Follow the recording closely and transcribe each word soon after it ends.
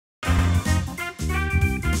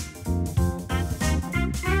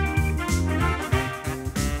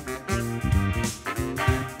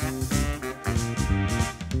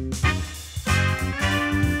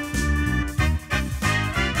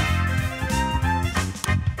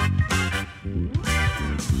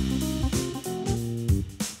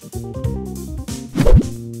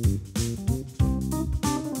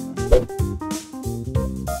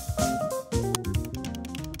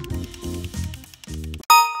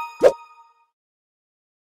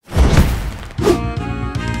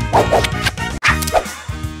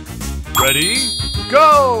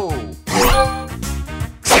Go!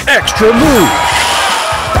 Extra move!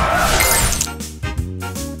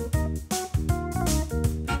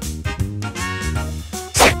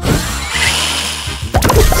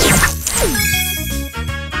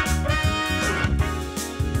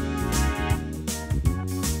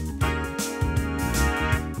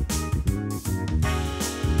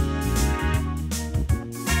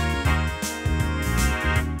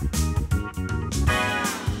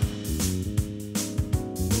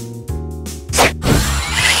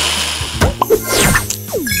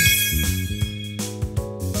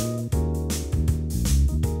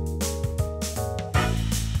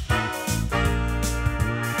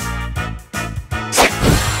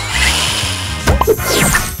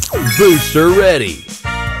 Booster ready. Spray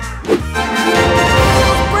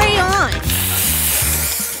on.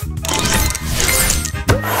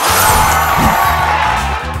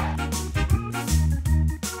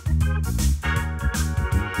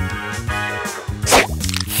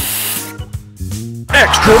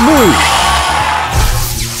 Extra move.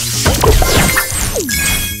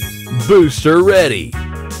 Booster ready.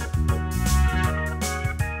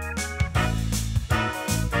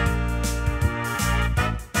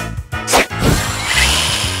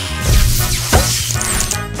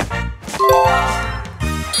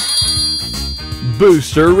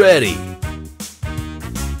 Booster ready.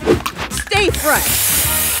 Stay fresh.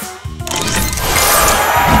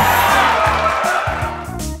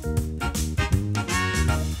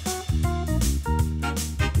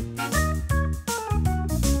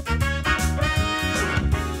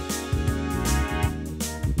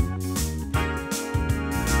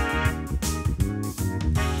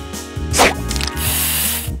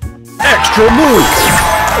 Extra move.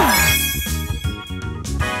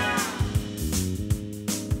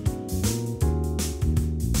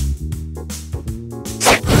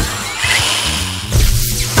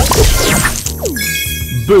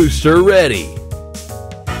 Booster ready.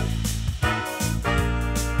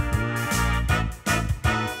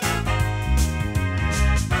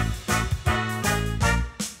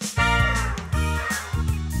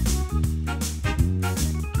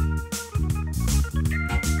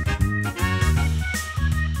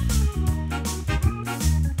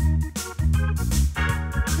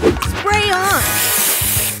 Spray on.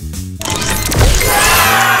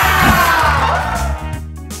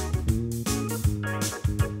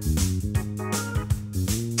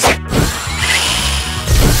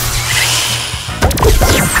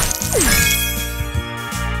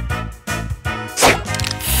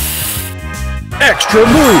 Extra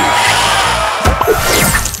move.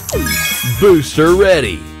 Booster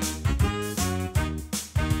ready.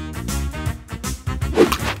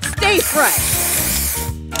 Stay fresh.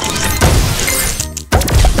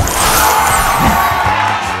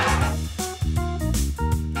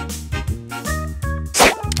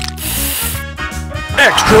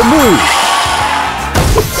 Extra move.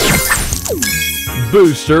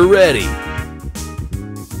 Booster ready.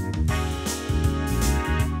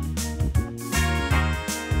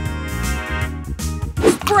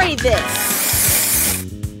 Spray this.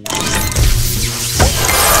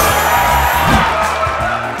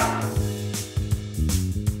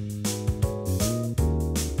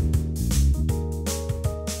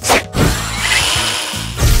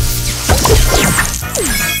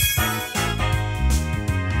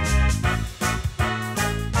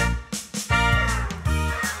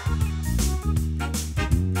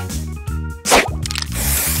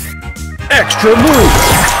 Extra move.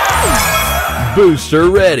 Booster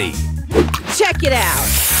ready. Check it out.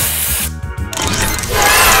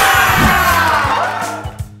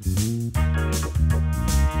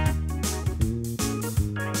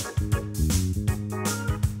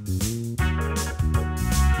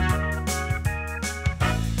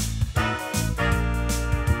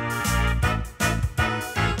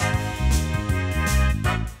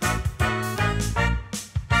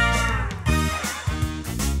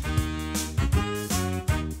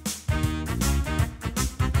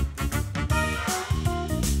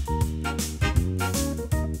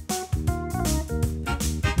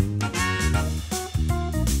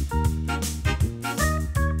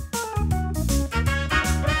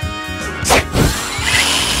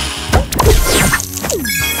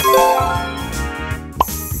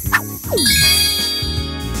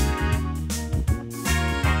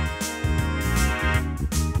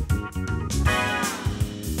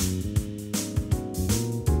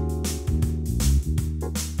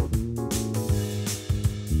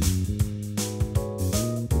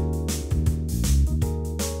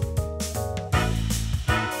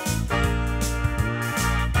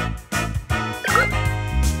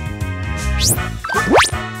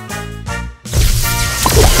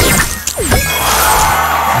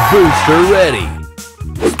 Booster ready.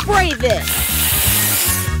 Spray this.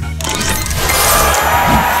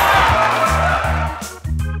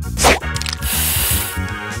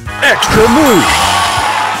 Extra move.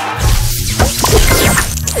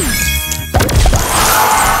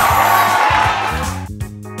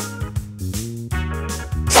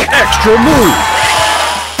 Extra move.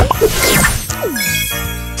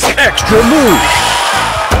 Extra move.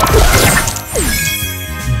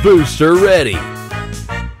 Booster ready.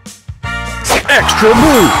 Extra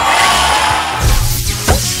move.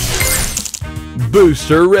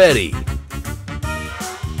 Booster ready.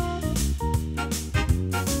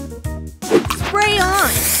 Spray on.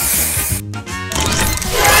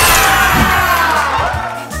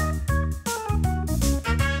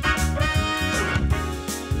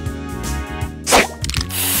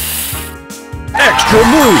 Extra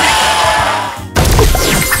move.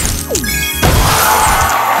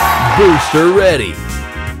 Booster ready.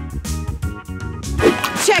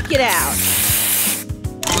 Check it out.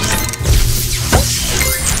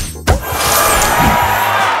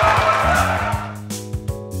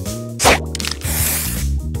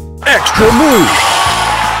 Extra move.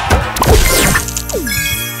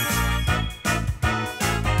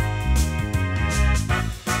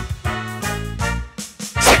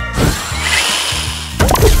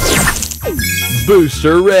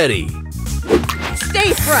 Booster ready.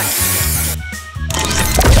 Stay fresh.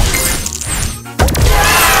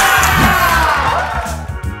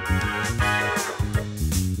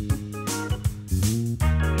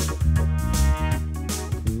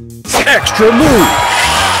 Extra move.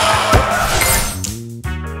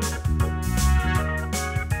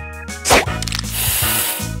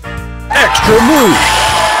 Extra move.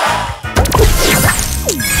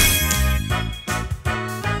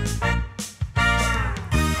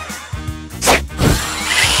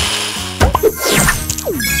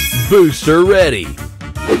 Booster ready.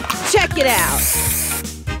 Check it out.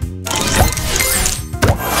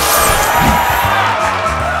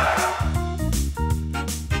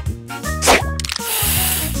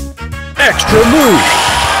 Extra move.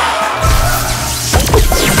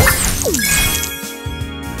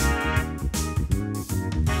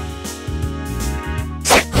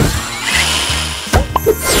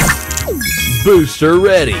 Booster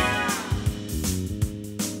ready.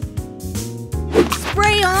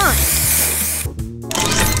 Spray on.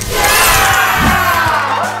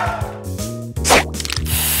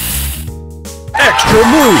 Extra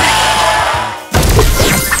move.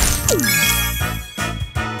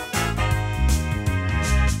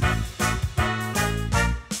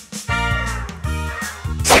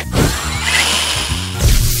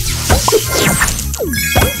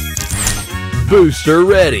 Booster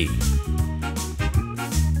ready.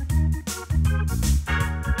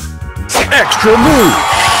 Extra move.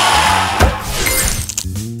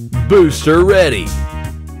 Booster ready.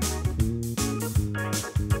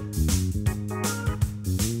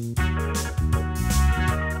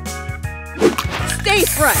 Stay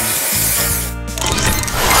fresh.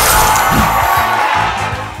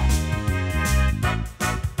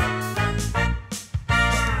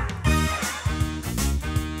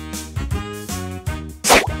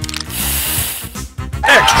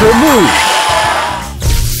 Extra move.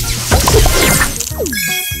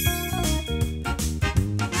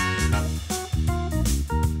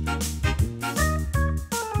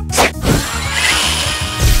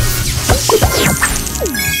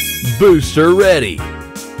 Booster ready.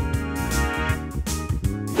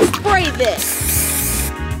 Spray this.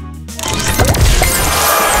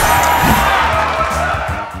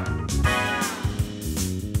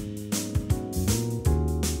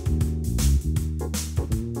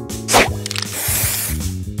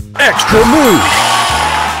 Extra move.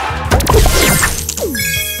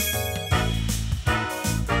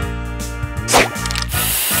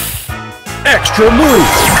 Extra move.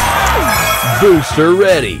 Booster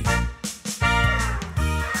ready.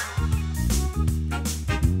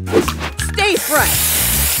 Stay fresh.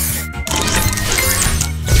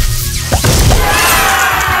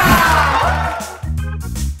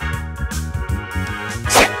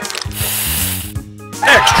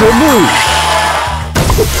 Extra move.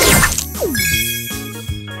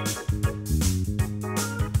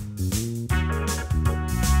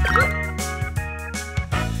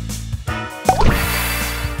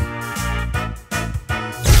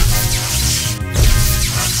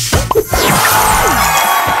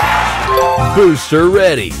 Booster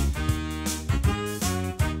ready.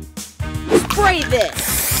 Spray this.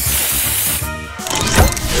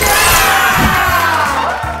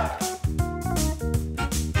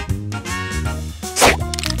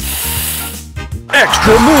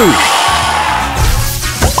 Extra move.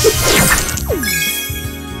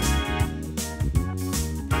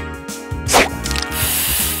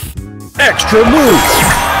 Extra move.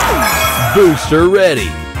 Booster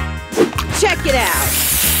ready. Check it out.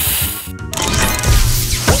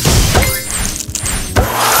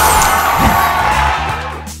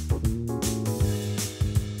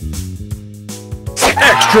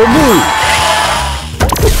 Extra move.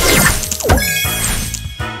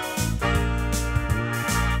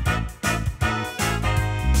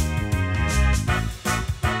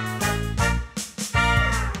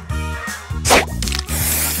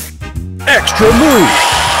 Extra move.